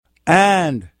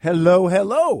And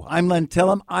hello. I'm Len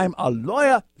Tillem. I'm a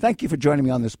lawyer. Thank you for joining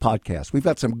me on this podcast. We've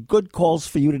got some good calls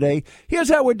for you today. Here's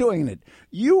how we're doing it.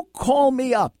 You call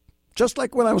me up, just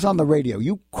like when I was on the radio.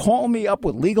 You call me up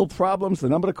with legal problems. The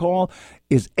number to call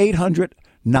is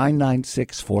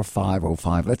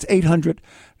 800-996-4505. That's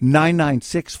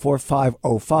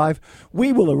 800-996-4505.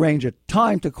 We will arrange a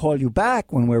time to call you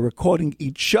back when we're recording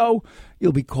each show.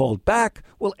 You'll be called back.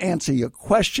 We'll answer your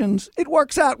questions. It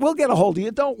works out. We'll get a hold of you.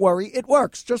 Don't worry. It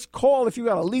works. Just call if you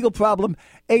got a legal problem,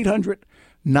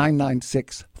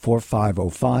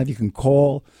 800-996-4505. You can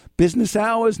call business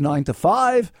hours, 9 to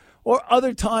 5, or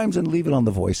other times and leave it on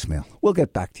the voicemail. We'll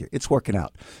get back to you. It's working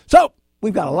out. So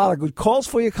we've got a lot of good calls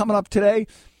for you coming up today.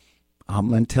 I'm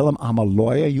Len Tillem. I'm a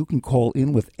lawyer. You can call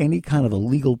in with any kind of a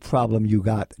legal problem you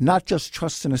got, not just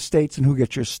trusts and estates and who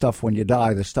gets your stuff when you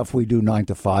die, the stuff we do 9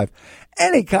 to 5,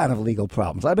 any kind of legal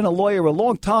problems. I've been a lawyer a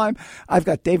long time. I've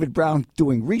got David Brown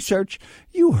doing research.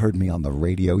 You heard me on the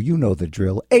radio. You know the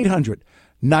drill.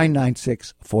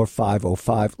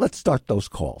 800-996-4505. Let's start those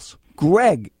calls.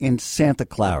 Greg in Santa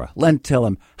Clara. Len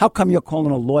Tillem. How come you're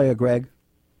calling a lawyer, Greg?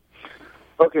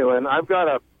 Okay, Len, I've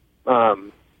got a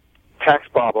tax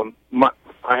problem.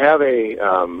 I have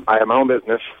my own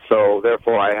business, so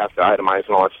therefore I have to itemize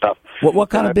and all that stuff. What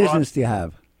kind of business do you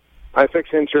have? I fix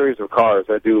interiors of cars.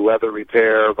 I do leather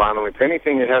repair, vinyl repair,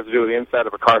 anything that has to do with the inside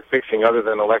of a car fixing other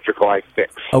than electrical I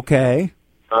fix. Okay.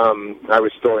 I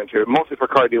restore interior, mostly for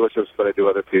car dealerships, but I do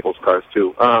other people's cars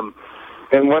too.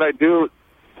 And what I do,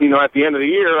 at the end of the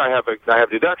year, I have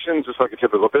deductions, just like a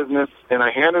typical business, and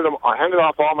I handed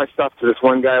off all my stuff to this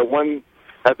one guy.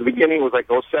 At the beginning, it was like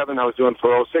 07. I was doing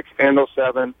for 06 and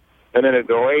 07, and then at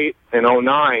 08 and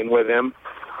 09 with him.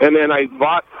 And then I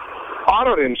bought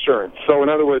auto insurance. So in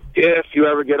other words, if you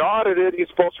ever get audited, he's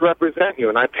supposed to represent you.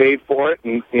 And I paid for it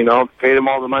and, paid him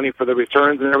all the money for the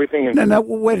returns and everything. And now,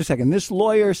 wait a second. This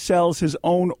lawyer sells his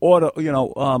own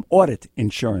audit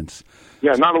insurance.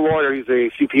 Yeah, not a lawyer. He's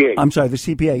a CPA. I'm sorry, the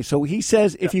CPA. So he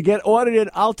says, if you get audited,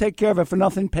 I'll take care of it for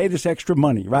nothing. Pay this extra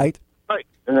money, right? Right.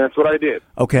 And that's what I did.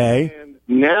 Okay. And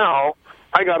now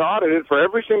I got audited for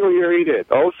every single year he did,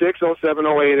 06, 07,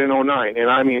 08, and 09. And,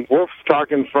 I mean, we're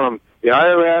talking from the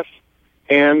IRS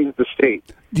and the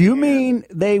state. Do you mean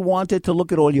they wanted to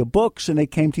look at all your books and they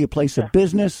came to your place of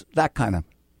business, that kind of?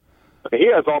 He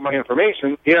has all my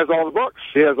information. He has all the books.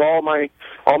 He has all my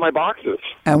boxes.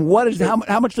 And what is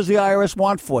how much does the IRS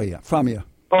want from you?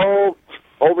 Oh,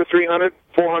 over $300,000,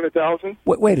 $400,000.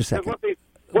 Wait a second.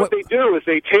 What they do is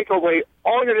they take away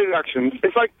all your deductions.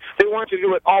 It's like they want you to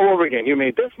do it all over again. You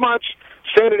made this much,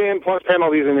 send it in, plus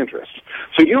penalties and interest.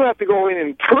 So you have to go in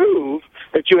and prove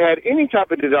that you had any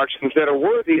type of deductions that are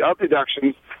worthy of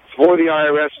deductions for the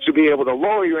IRS to be able to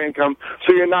lower your income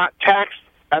so you're not taxed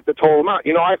at the total amount.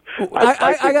 I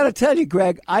got to tell you,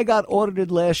 Greg, I got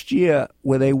audited last year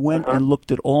where they went and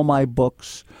looked at all my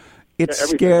books. It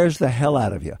scares the hell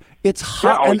out of you. It's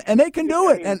hot, and they can do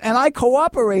it. And I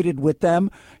cooperated with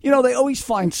them. They always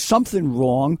find something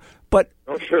wrong. But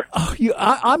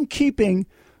I'm keeping.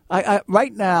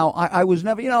 Right now, I was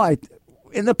never.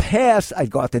 In the past, I'd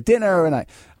go out to dinner, and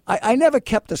I never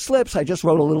kept the slips. I just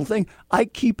wrote a little thing. I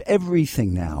keep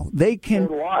everything now. They can.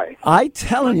 So do I. I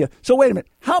telling you. So wait a minute.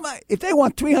 If they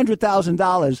want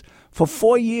 $300,000 for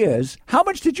 4 years, how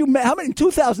much did you make? In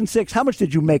 2006? How much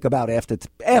did you make about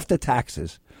after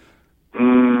taxes?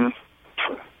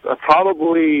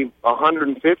 Probably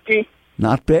 150.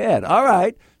 Not bad. All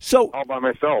right. So all by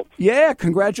myself. Yeah.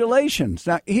 Congratulations.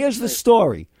 Now here's the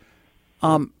story.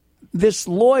 This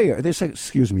lawyer, this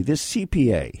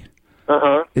CPA.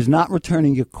 Is not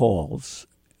returning your calls.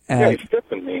 And, he's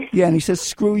tipping me. Yeah, and he says,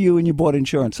 screw you and you bought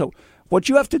insurance. So what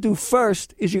you have to do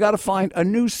first is you got to find a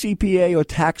new CPA or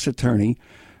tax attorney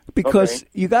because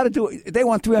you got to do it. They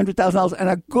want $300,000, and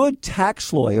a good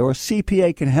tax lawyer or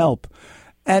CPA can help.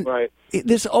 And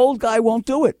this old guy won't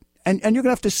do it. And you're going to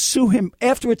have to sue him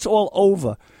after it's all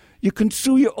over. You can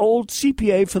sue your old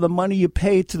CPA for the money you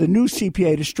paid to the new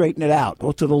CPA to straighten it out,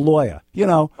 or to the lawyer,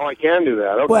 Oh, I can do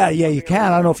that. Okay. Well, yeah, you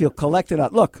can. I don't know if you'll collect it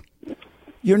out. Look,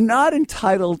 you're not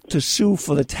entitled to sue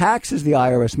for the taxes the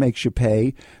IRS makes you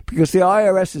pay because the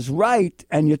IRS is right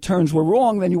and your terms were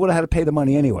wrong, then you would have had to pay the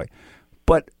money anyway.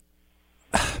 But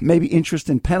maybe interest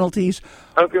and penalties.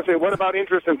 I was going to say, what about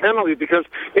interest and penalties? Because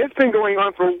it's been going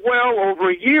on for well over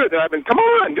a year that I've been, come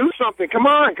on, do something, come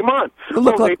on.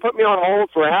 Look, they put me on hold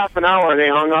for half an hour and they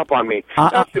hung up on me.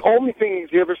 That's the only thing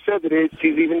he's ever said that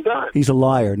he's even done. He's a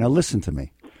liar. Now listen to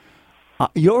me.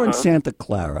 You're in Santa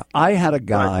Clara. I had a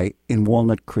guy in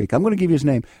Walnut Creek. I'm going to give you his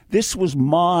name. This was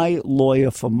my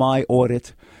lawyer for my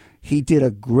audit. He did a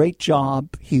great job.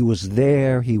 He was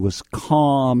there. He was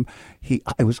calm.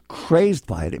 I was crazed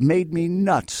by it. It made me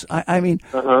nuts. I mean,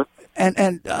 but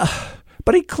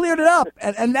he cleared it up,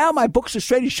 and now my books are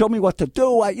straight. He showed me what to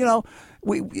do.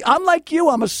 I'm like you.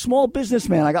 I'm a small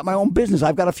businessman. I got my own business.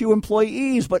 I've got a few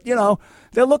employees, but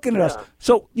they're looking at us.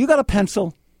 So you got a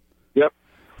pencil? Yep.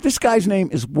 This guy's name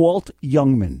is Walt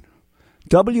Youngman.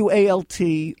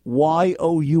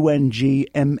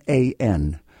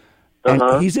 WaltYoungman.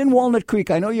 And he's in Walnut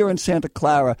Creek. I know you're in Santa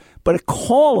Clara, but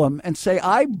call him and say,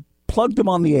 I plugged him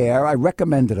on the air. I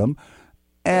recommended him.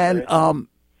 And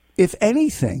if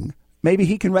anything, maybe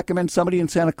he can recommend somebody in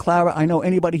Santa Clara. I know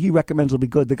anybody he recommends will be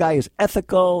good. The guy is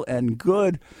ethical and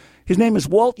good. His name is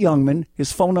Walt Youngman.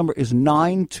 His phone number is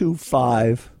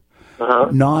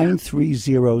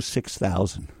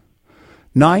 925-930-6000.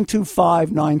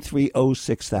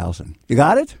 925-930-6000. You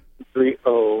got it?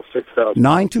 30-6000.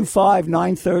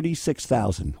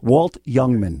 925-930-6000. Walt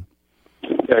Youngman.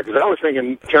 Yeah, because I was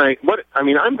thinking,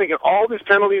 I'm thinking all these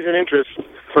penalties and interest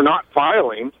for not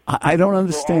filing. I don't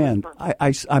understand.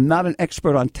 I'm not an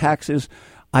expert on taxes.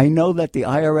 I know that the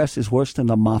IRS is worse than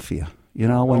the mafia.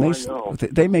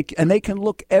 They make, and they can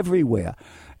look everywhere,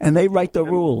 and they write the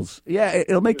rules. Yeah,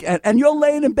 it'll make, and you're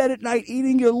laying in bed at night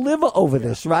eating your liver over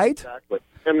this, right? Exactly.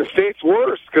 And the state's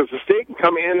worse because the state can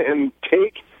come in and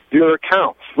take your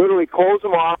accounts, literally close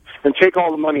them off and take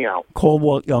all the money out. Call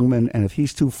Walt Youngman, and if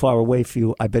he's too far away for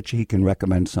you, I bet you he can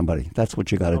recommend somebody. That's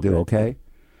what you got to do, okay?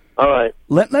 All right.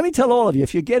 Let me tell all of you,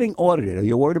 if you're getting audited or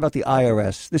you're worried about the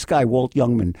IRS, this guy, Walt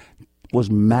Youngman, was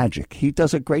magic. He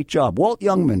does a great job. Walt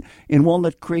Youngman in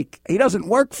Walnut Creek. He doesn't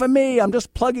work for me. I'm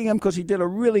just plugging him because he did a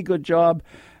really good job,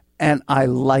 and I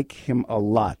like him a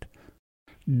lot.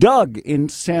 Doug in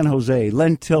San Jose,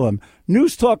 Len Tillem.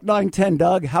 News Talk 910,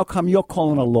 Doug. How come you're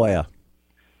calling a lawyer?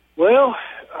 Well,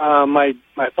 my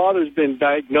father's been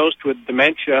diagnosed with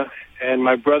dementia, and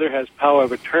my brother has power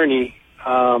of attorney.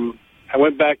 I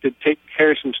went back to take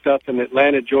care of some stuff in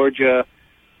Atlanta, Georgia,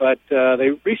 but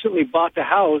they recently bought the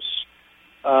house.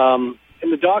 In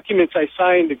the documents I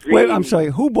signed agreeing... Wait, I'm sorry.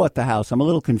 Who bought the house? I'm a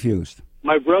little confused.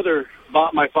 My brother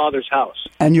bought my father's house.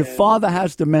 And your father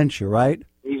has dementia, right?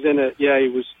 He's in he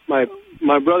was...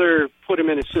 My brother put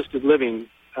him in assisted living.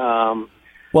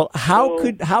 Well,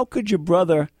 how could your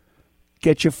brother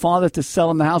get your father to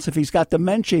sell him the house if he's got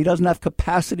dementia? He doesn't have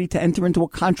capacity to enter into a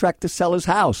contract to sell his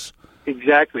house.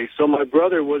 Exactly. So my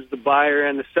brother was the buyer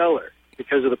and the seller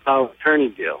because of the power of attorney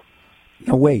deal.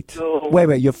 Now, wait.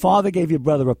 Your father gave your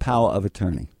brother a power of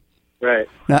attorney. Right.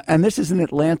 Now, and this is in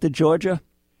Atlanta, Georgia?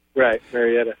 Right,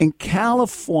 Marietta. In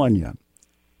California,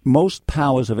 most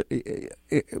powers of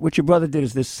what your brother did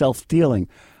is this self-dealing.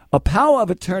 A power of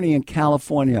attorney in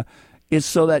California is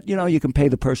so that, you can pay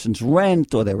the person's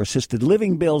rent or their assisted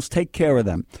living bills, take care of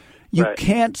them. You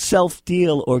can't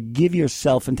self-deal or give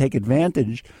yourself and take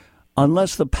advantage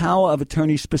unless the power of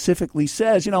attorney specifically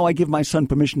says, I give my son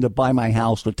permission to buy my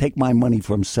house or take my money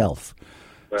for himself.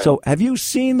 Right. So have you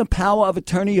seen the power of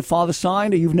attorney your father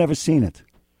signed, or you've never seen it?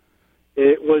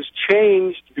 It was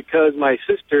changed because my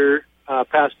sister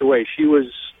passed away. She was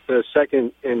the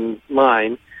second in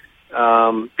line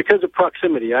because of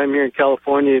proximity. I'm here in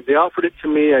California. They offered it to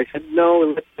me. I said no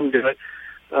and let them do it.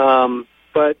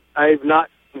 But I've not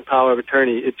seen power of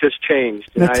attorney. It just changed.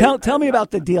 Now tell me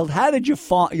about the deal. How did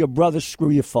your brother screw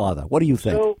your father? What do you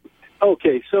think?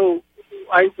 So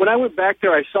when I went back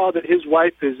there, I saw that his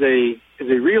wife is a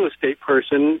real estate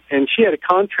person, and she had a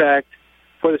contract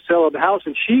for the sale of the house,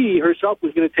 and she herself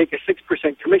was going to take a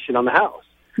 6% commission on the house.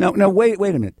 Now, wait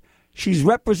a minute. She's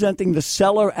representing the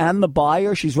seller and the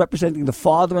buyer. She's representing the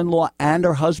father-in-law and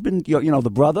her husband,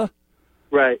 the brother?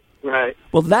 Right.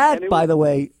 Well, by the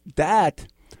way, that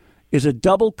is a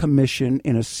double commission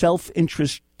in a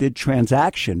self-interested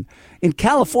transaction. In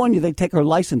California, they take her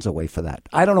license away for that.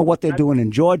 I don't know what they're doing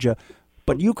in Georgia,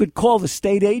 but you could call the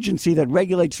state agency that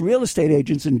regulates real estate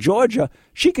agents in Georgia.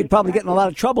 She could probably get in a lot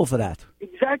of trouble for that.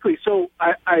 Exactly. So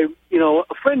a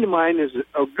friend of mine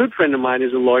a good friend of mine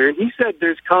is a lawyer, and he said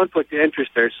there's conflict of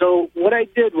interest there. So what I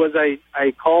did was I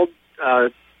called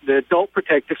the Adult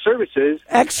Protective Services.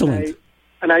 Excellent.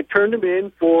 And I turned them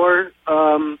in for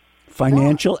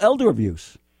financial elder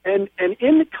abuse. And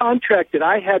in the contract that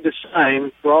I had to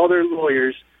sign for all their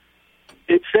lawyers,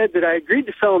 it said that I agreed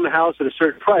to sell them the house at a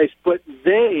certain price, but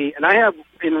and I have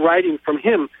in writing from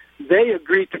him, they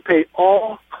agreed to pay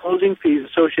all closing fees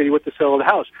associated with the sale of the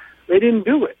house. They didn't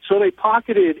do it, so they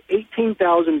pocketed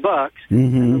 $18,000. Mm-hmm.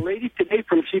 And the lady today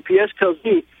from CPS tells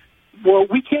me, well,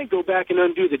 we can't go back and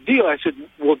undo the deal. I said,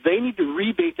 well, they need to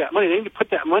rebate that money. They need to put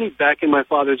that money back in my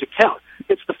father's account.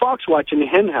 It's the fox watching the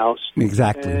hen house.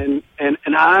 Exactly. And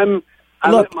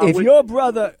Look, if your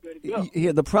brother,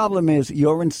 here, the problem is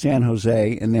you're in San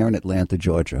Jose and they're in Atlanta,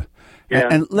 Georgia. Yeah.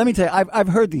 And let me tell you, I've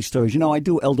heard these stories. You know, I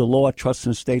do elder law, trust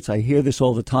and estates. I hear this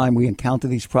all the time. We encounter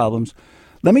these problems.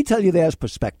 Let me tell you there's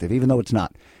perspective, even though it's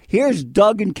not. Here's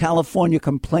Doug in California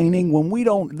complaining when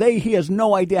he has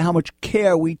no idea how much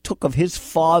care we took of his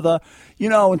father, you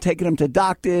know, and taking him to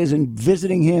doctors and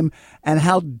visiting him. And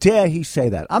how dare he say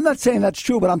that? I'm not saying that's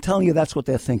true, but I'm telling you that's what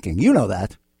they're thinking. You know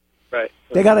that. Right.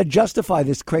 They got to justify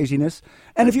this craziness.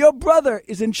 And if your brother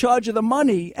is in charge of the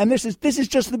money, and this is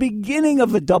just the beginning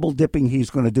of the double dipping he's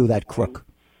going to do, that crook.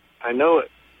 I know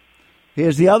it.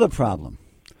 Here's the other problem.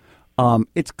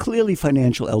 It's clearly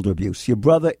financial elder abuse. Your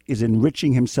brother is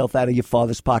enriching himself out of your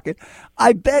father's pocket.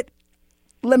 I bet,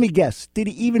 let me guess, did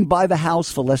he even buy the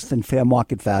house for less than fair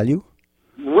market value?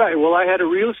 Right. Well, I had a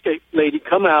real estate lady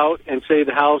come out and say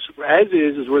the house, as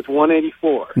is worth $184.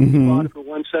 Mm-hmm. Bought it for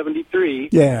 $173.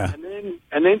 Yeah.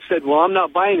 And then said, well, I'm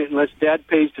not buying it unless Dad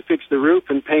pays to fix the roof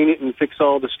and paint it and fix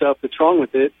all the stuff that's wrong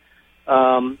with it.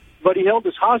 But he held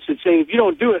us hostage, saying, if you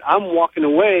don't do it, I'm walking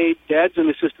away. Dad's in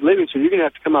assisted living, so you're going to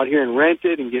have to come out here and rent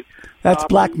it and get. That's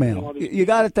blackmail. You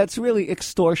got it. That's really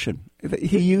extortion.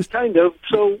 He used kind of.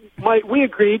 So we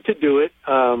agreed to do it.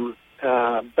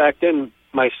 Back then,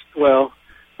 my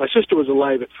sister was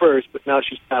alive at first, but now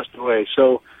she's passed away.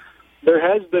 So there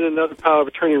has been another power of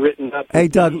attorney written up. Hey,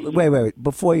 Doug, wait.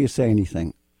 Before you say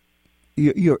anything,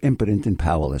 you're impotent and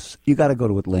powerless. You got to go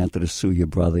to Atlanta to sue your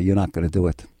brother. You're not going to do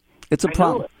it. It's a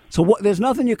problem. So there's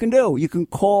nothing you can do. You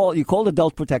called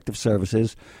Adult Protective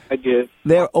Services. I did.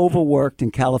 They're overworked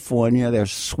in California. They're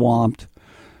swamped.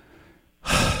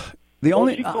 She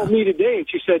called me today and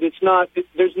she said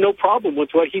there's no problem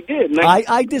with what he did. And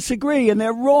I disagree, and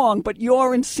they're wrong, but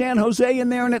you're in San Jose and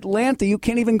they're in Atlanta. You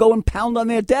can't even go and pound on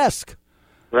their desk.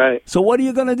 Right. So what are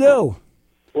you going to do?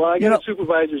 Well, I got a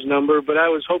supervisor's number, but I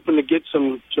was hoping to get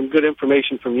some good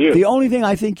information from you. The only thing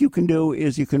I think you can do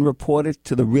is you can report it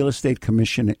to the Real Estate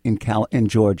Commission in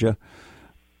Georgia.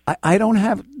 I don't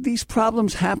have these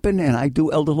problems happen, and I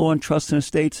do elder law and trust and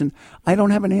estates, and I don't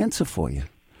have an answer for you.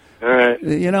 All right.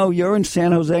 You know, you're in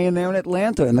San Jose and they're in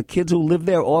Atlanta, and the kids who live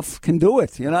there can do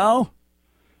it, you know?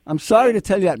 I'm sorry to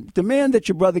tell you that. Demand that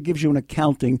your brother gives you an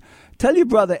accounting. Tell your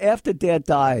brother after Dad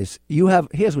dies,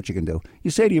 here's what you can do.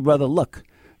 You say to your brother, look,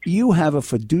 you have a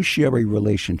fiduciary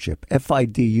relationship,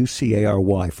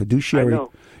 FIDUCARY, fiduciary.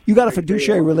 You got a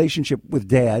fiduciary relationship with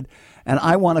Dad, and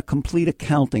I want a complete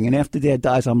accounting. And after Dad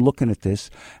dies, I'm looking at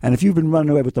this. And if you've been running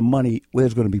away with the money,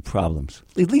 there's going to be problems.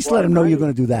 At least let him know you're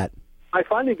going to do that. I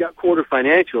finally got quarter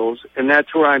financials, and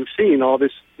that's where I'm seeing all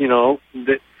this,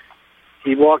 that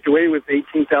he walked away with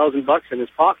 $18,000 in his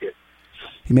pocket.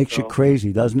 He makes you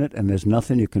crazy, doesn't it? And there's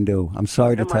nothing you can do. I'm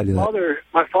sorry to tell you that.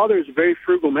 My father is a very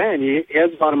frugal man. He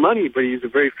has a lot of money, but he's a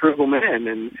very frugal man,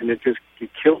 and it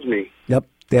kills me. Yep,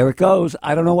 there it goes.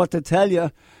 I don't know what to tell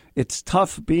you. It's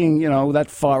tough being, that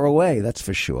far away, that's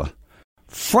for sure.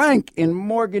 Frank in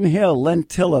Morgan Hill, Len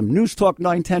Tillem. News Talk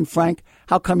 910, Frank.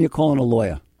 How come you're calling a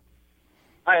lawyer?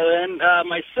 Hi, Len.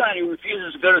 My son, he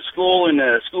refuses to go to school, and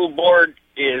the school board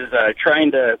is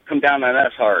trying to come down on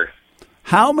us hard.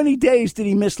 How many days did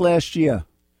he miss last year?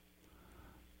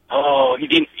 Oh, he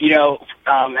didn't,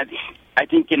 I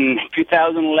think in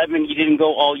 2011 he didn't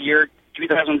go all year.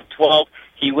 2012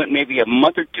 he went maybe a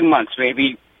month or 2 months,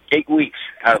 maybe 8 weeks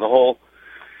out of the whole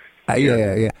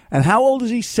year. Yeah. And how old is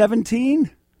he,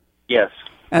 17? Yes.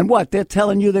 And what, they're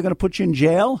telling you they're going to put you in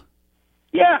jail?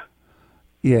 Yeah.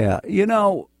 Yeah.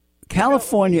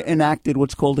 California enacted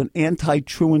what's called an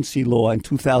anti-truancy law in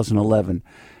 2011.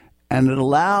 And it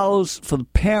allows for the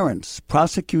parents,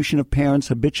 prosecution of parents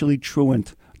habitually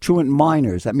truant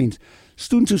minors. That means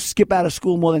students who skip out of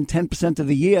school more than 10% of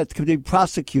the year can be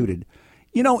prosecuted.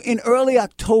 In early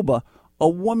October, a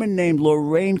woman named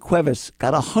Lorraine Cuevas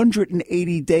got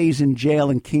 180 days in jail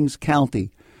in Kings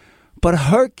County. But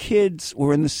her kids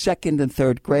were in the second and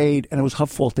third grade, and it was her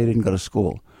fault they didn't go to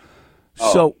school.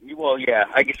 Oh, well, yeah,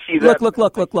 I can see that.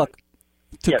 Look.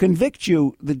 To convict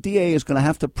you, the DA is going to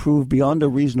have to prove beyond a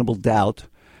reasonable doubt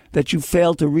that you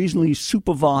failed to reasonably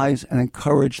supervise and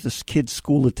encourage this kid's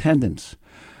school attendance.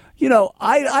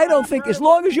 I don't think, as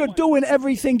long as you're doing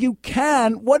everything you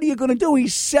can, what are you going to do?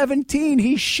 He's 17.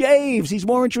 He shaves. He's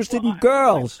more interested in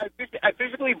girls. I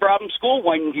physically brought him to school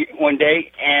one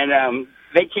day, and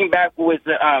they came back with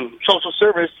social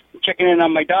service checking in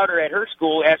on my daughter at her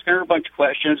school, asking her a bunch of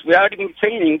questions without even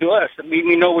saying anything to us.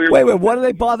 We know we were. Wait, what are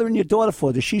they bothering your daughter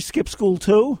for? Does she skip school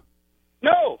too?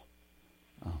 No.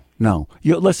 Oh, no.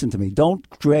 Listen to me. Don't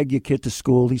drag your kid to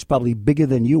school. He's probably bigger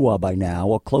than you are by now,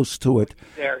 or close to it.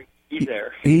 There. He's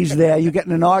there. He's there. You get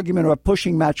in an argument or a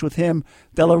pushing match with him,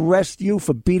 they'll arrest you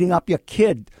for beating up your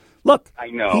kid. Look, I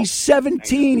know. He's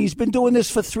 17. He's been doing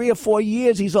this for 3 or 4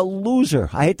 years. He's a loser.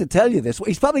 I hate to tell you this.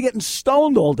 He's probably getting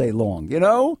stoned all day long, you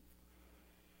know?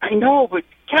 I know, but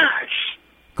gosh.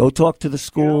 Go talk to the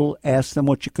school, ask them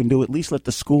what you can do. At least let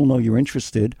the school know you're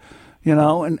interested, you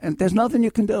know, and there's nothing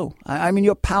you can do. I mean,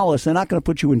 you're powerless. They're not going to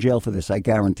put you in jail for this. I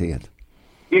guarantee it.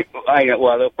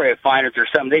 Well, they'll probably fine us or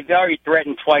something. They've already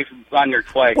threatened twice, on there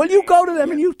twice. Well, you go to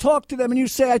them and you talk to them and you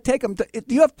say, I take him. Do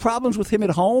you have problems with him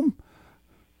at home?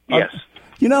 Yes.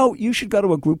 You know, you should go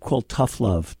to a group called Tough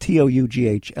Love,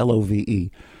 TOUGHLOVE.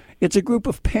 It's a group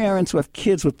of parents who have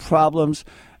kids with problems,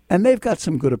 and they've got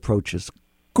some good approaches.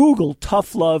 Google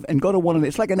Tough Love and go to one of the,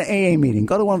 it's like an AA meeting.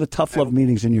 Go to one of the Tough Love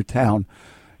meetings in your town.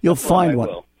 You'll find one.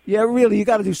 Will. Yeah, really, you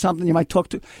got to do something. You might talk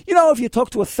to, you know, if you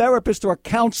talk to a therapist or a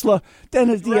counselor, then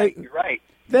the DA, You're right.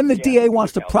 then the DA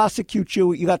wants to prosecute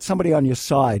you. You got somebody on your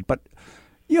side, but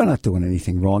you're not doing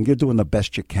anything wrong. You're doing the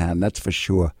best you can. That's for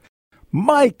sure.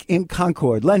 Mike in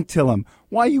Concord, Len Tillem.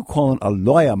 Why are you calling a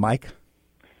lawyer, Mike?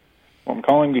 Well, I'm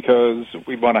calling because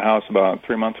we bought a house about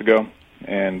 3 months ago,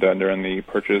 and during the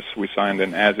purchase, we signed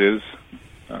an as-is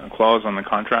clause on the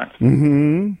contract.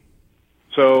 Mm-hmm.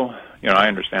 So, you know, I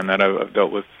understand that. I've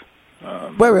dealt with...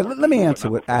 Wait, let me answer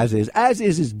what as is. As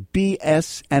is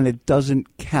BS, and it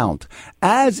doesn't count.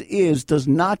 As is does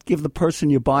not give the person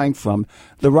you're buying from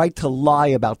the right to lie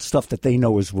about stuff that they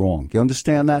know is wrong. You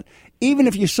understand that? Even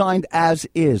if you signed as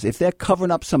is, if they're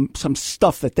covering up some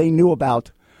stuff that they knew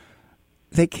about,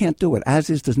 they can't do it. As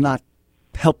is does not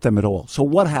help them at all. So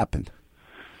what happened?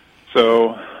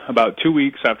 So about 2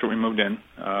 weeks after we moved in,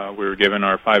 we were given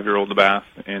our 5-year-old a bath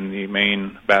in the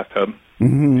main bathtub,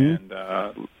 and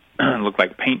it looked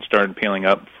like paint started peeling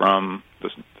up from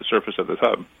the surface of the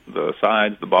tub, the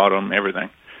sides, the bottom, everything.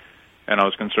 And I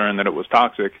was concerned that it was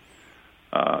toxic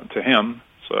to him.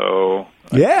 So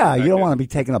you don't want to be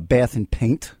taking a bath in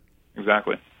paint.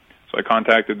 Exactly. So I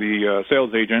contacted the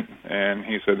sales agent, and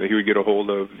he said that he would get a hold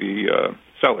of the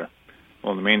seller.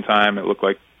 Well, in the meantime, it looked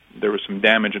like there was some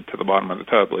damage to the bottom of the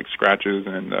tub, like scratches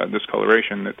and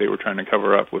discoloration that they were trying to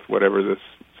cover up with whatever this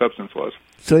substance was.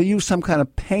 So they used some kind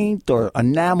of paint or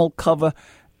enamel cover.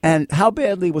 And how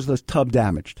badly was the tub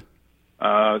damaged?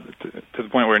 To the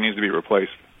point where it needs to be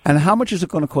replaced. And how much is it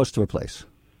going to cost to replace?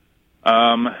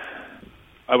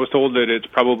 I was told that it's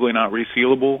probably not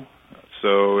resealable,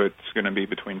 so it's going to be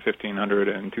between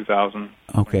 $1,500 and $2,000,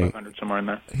 okay, $2,500, somewhere in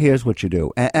there. Here's what you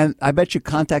do. And I bet you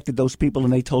contacted those people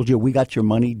and they told you, we got your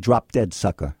money, drop dead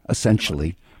sucker,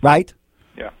 essentially. Right?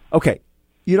 Yeah. Okay.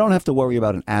 You don't have to worry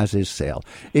about an as-is sale.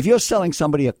 If you're selling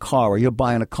somebody a car or you're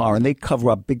buying a car and they cover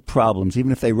up big problems,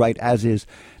 even if they write as-is,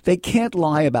 they can't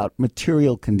lie about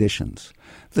material conditions.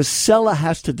 The seller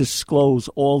has to disclose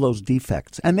all those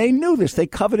defects. And they knew this. They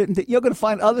covered it. You're going to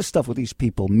find other stuff with these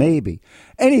people, maybe.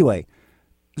 Anyway,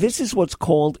 this is what's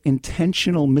called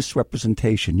intentional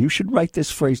misrepresentation. You should write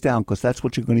this phrase down because that's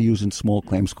what you're going to use in small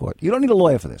claims court. You don't need a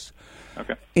lawyer for this.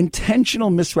 Okay. Intentional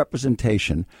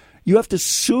misrepresentation. You have to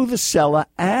sue the seller,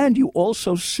 and you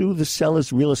also sue the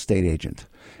seller's real estate agent.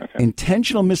 Okay.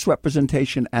 Intentional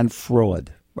misrepresentation and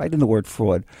fraud. Write in the word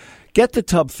fraud. Get the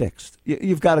tub fixed.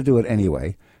 You've got to do it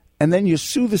anyway. And then you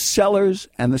sue the sellers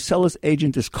and the seller's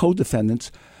agent as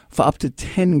co-defendants for up to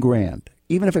 $10,000.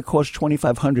 Even if it costs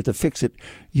 $2,500 to fix it,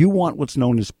 you want what's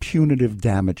known as punitive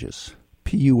damages.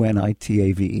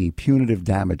 PUNITAVE, punitive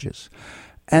damages.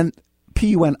 And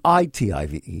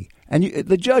PUNITIVE. And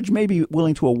the judge may be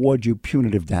willing to award you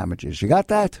punitive damages. You got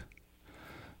that?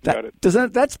 Got it.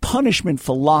 That's punishment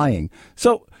for lying.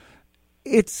 So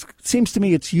it seems to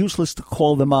me it's useless to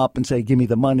call them up and say, give me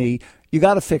the money. You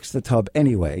got to fix the tub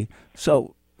anyway.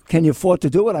 So can you afford to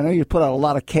do it? I know you put out a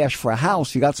lot of cash for a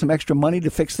house. You got some extra money to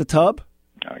fix the tub?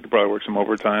 I could probably work some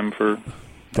overtime for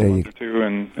a month or two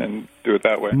and do it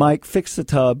that way. Mike, fix the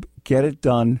tub, get it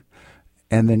done,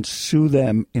 and then sue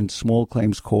them in small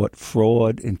claims court,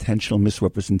 fraud, intentional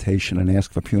misrepresentation, and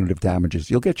ask for punitive damages.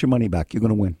 You'll get your money back. You're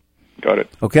going to win. Got it.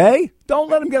 Okay? Don't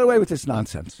let them get away with this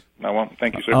nonsense. I won't.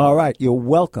 Thank you, sir. All right. You're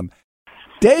welcome.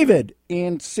 David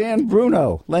in San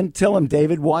Bruno. Len Tillem,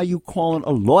 David, why are you calling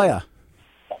a lawyer?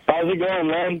 How's it going,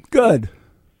 man? Good.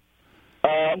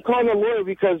 I'm calling a lawyer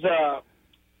because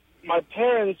my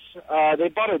parents, they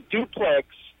bought a duplex,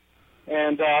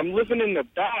 and I'm living in the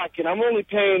back, and I'm only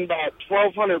paying about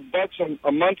 $1,200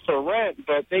 a month for rent,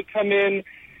 but they come in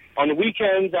on the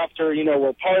weekends after,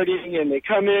 we're partying, and they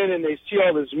come in and they see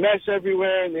all this mess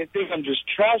everywhere, and they think I'm just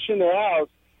trashing their house.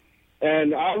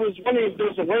 And I was wondering if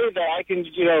there's a way that I can,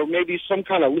 maybe some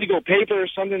kind of legal paper or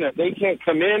something that they can't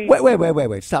come in.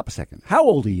 Wait. Stop a second. How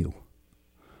old are you?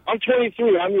 I'm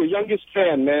 23. I'm your youngest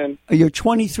fan, man. You're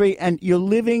 23, and you're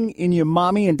living in your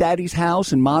mommy and daddy's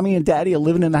house, and mommy and daddy are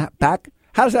living in the back?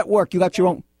 How does that work? You got your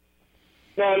own?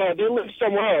 No, they live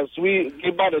somewhere else. We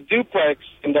bought a duplex,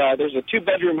 and there's a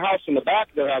 2-bedroom house in the back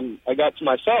that I got to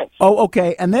myself. Oh,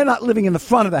 okay. And they're not living in the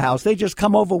front of the house. They just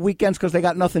come over weekends because they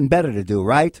got nothing better to do,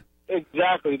 right?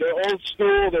 Exactly. They're old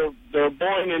school. They're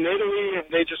born in Italy, and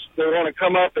they want to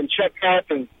come up and check up.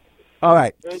 And all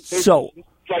right. They're so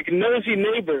like nosy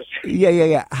neighbors.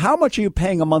 Yeah. How much are you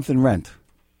paying a month in rent?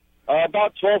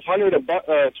 About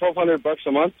 $1,200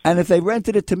 a month. And if they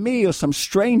rented it to me or some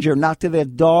stranger, not to their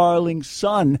darling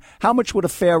son, how much would a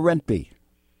fair rent be?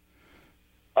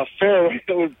 A fair rent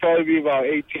would probably be about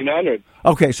 $1,800.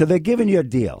 Okay, so they're giving you a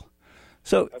deal.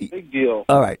 So a big deal.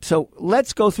 All right, so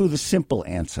let's go through the simple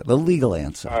answer, the legal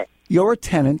answer. All right. You're a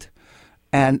tenant,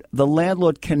 and the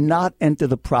landlord cannot enter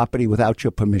the property without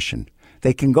your permission.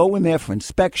 They can go in there for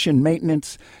inspection,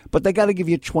 maintenance, but they got to give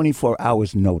you 24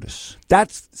 hours notice.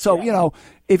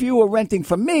 If you were renting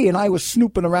from me and I was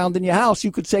snooping around in your house,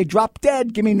 you could say, drop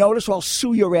dead, give me notice, or I'll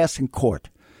sue your ass in court.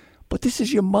 But this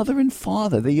is your mother and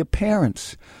father. They're your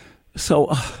parents. So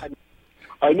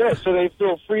I know, so they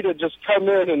feel free to just come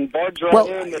in and barge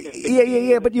right in.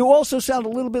 Yeah, but you also sound a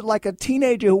little bit like a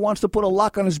teenager who wants to put a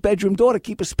lock on his bedroom door to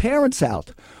keep his parents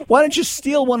out. Why don't you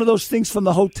steal one of those things from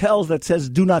the hotels that says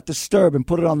do not disturb and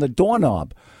put it on the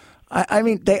doorknob? I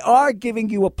mean, they are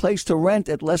giving you a place to rent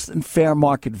at less than fair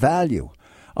market value.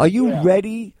 Are you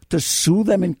ready to sue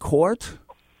them in court?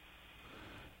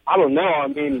 I don't know. I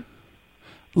mean,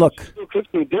 look. She still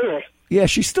cooks me dinner. Yeah,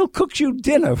 she still cooks you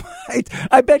dinner, right?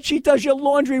 I bet she does your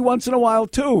laundry once in a while,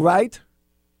 too, right?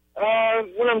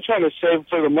 When I'm trying to save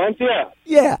for the month, yeah.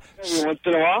 Yeah. Every once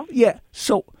in a while. Yeah,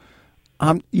 so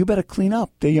you better clean up.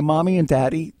 They're your mommy and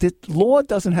daddy. The law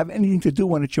doesn't have anything to do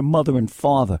when it's your mother and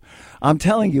father. I'm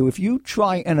telling you, if you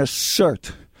try and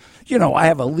assert, I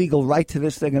have a legal right to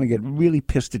this, they're going to get really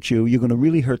pissed at you. You're going to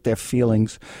really hurt their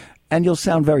feelings. And you'll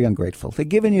sound very ungrateful. They're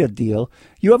giving you a deal.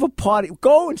 You have a party.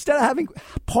 Go, instead of having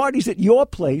parties at your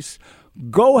place,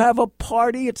 go have a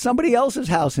party at somebody else's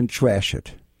house and trash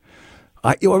it.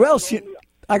 Or else,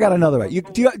 I got another way.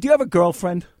 Do you have a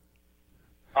girlfriend?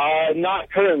 Not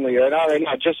currently. Not right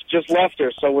now. Just left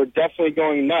her, so we're definitely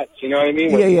going nuts. You know what I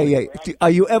mean? Yeah.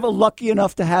 Are you ever lucky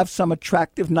enough to have some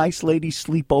attractive, nice lady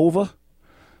sleep over?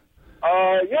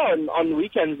 Yeah, on the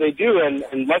weekends they do, and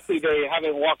luckily they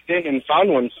haven't walked in and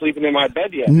found one sleeping in my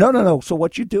bed yet. No. So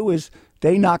what you do is do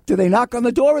they knock on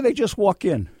the door or they just walk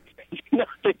in? No,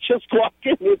 they just walk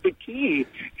in with the key.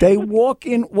 They walk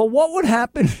in. Well, what would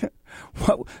happen?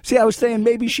 See, I was saying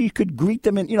maybe she could greet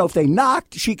them, and if they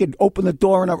knocked, she could open the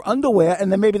door in her underwear,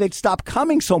 and then maybe they'd stop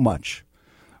coming so much,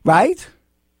 right?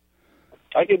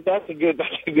 That's a good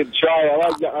try. I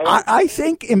like that. I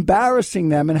think embarrassing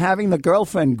them and having the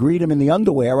girlfriend greet them in the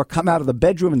underwear or come out of the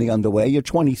bedroom in the underwear. You're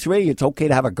 23. It's okay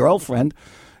to have a girlfriend,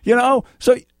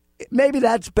 So maybe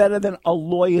that's better than a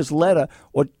lawyer's letter.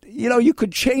 Or, you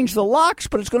could change the locks,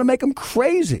 but it's going to make them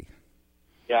crazy.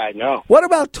 Yeah, I know. What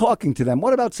about talking to them?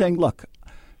 What about saying, look,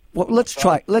 let's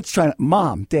try.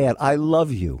 Mom, Dad, I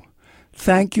love you.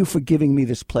 Thank you for giving me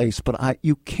this place, but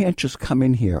you can't just come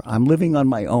in here. I'm living on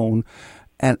my own.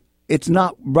 And it's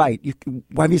not right.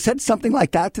 Have you said something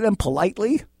like that to them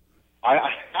politely? I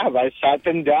have. I sat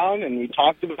them down and we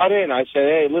talked about it. And I said,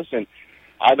 "Hey, listen,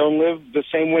 I don't live the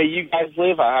same way you guys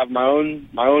live. I have my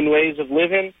own ways of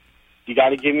living. You got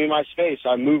to give me my space.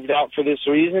 I moved out for this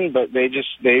reason, but they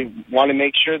want to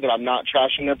make sure that I'm not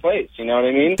trashing their place. You know what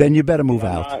I mean? Then you better move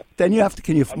out. Then you have to.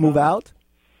 Can you move out?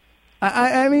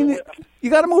 I mean, you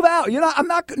got to move out.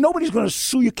 Nobody's going to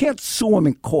sue. You can't sue them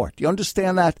in court. You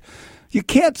understand that? You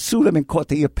can't sue them in court.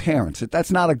 They're your parents.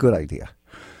 That's not a good idea,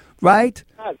 right?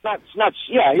 Not.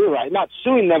 Yeah, you're right. Not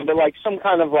suing them, but like some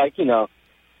kind of I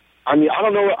mean, I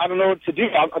don't know what to do.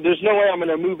 There's no way I'm going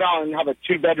to move out and have a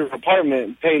 2-bedroom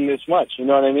apartment paying this much. You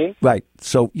know what I mean? Right.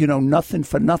 So nothing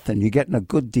for nothing. You're getting a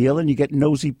good deal, and you get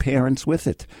nosy parents with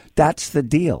it. That's the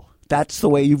deal. That's the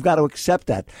way you've got to accept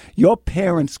that. Your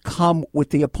parents come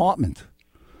with the apartment.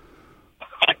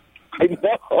 I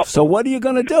know. So what are you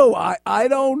going to do? I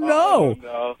don't know.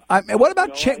 What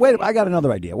about wait, I got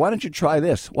another idea. Why don't you try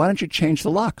this? Why don't you change the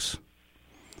locks?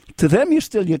 To them, you're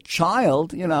still your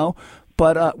child,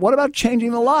 but what about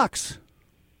changing the locks?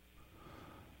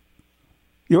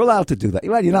 You're allowed to do that.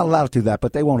 You're not allowed to do that,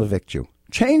 but they won't evict you.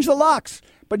 Change the locks.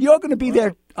 But you're going to be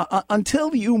there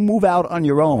until you move out on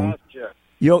your own. Gotcha.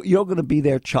 You're going to be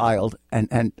their child, and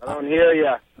I don't hear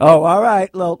ya. Oh, all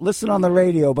right. Well, listen on the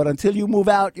radio, but until you move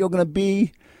out, you're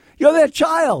their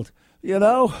child.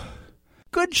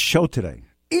 Good show today.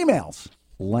 Emails.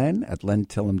 Len at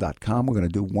lentillem.com. We're going to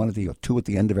do one or two at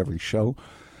the end of every show.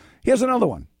 Here's another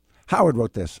one. Howard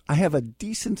wrote this. I have a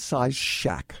decent-sized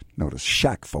shack, notice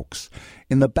shack, folks,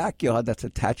 in the backyard that's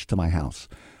attached to my house.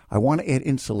 I want to add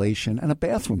insulation and a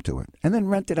bathroom to it and then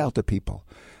rent it out to people.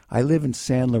 I live in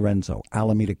San Lorenzo,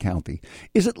 Alameda County.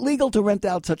 Is it legal to rent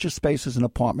out such a space as an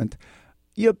apartment?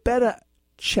 You better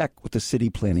check with the City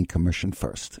Planning Commission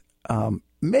first.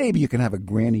 Maybe you can have a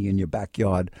granny in your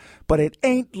backyard, but it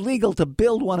ain't legal to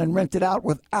build one and rent it out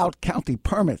without county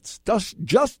permits.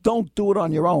 Just don't do it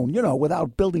on your own,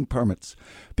 without building permits,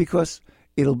 because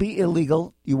it'll be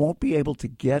illegal. You won't be able to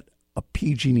get a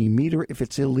PG&E meter if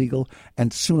it's illegal,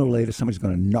 and sooner or later somebody's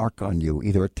going to narc on you,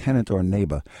 either a tenant or a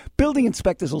neighbor. Building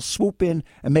inspectors will swoop in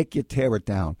and make you tear it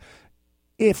down.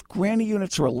 If granny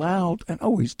units are allowed, and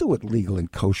always do it legal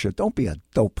and kosher, don't be a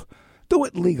dope. Do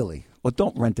it legally, or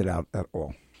don't rent it out at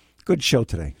all. Good show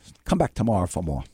today. Come back tomorrow for more.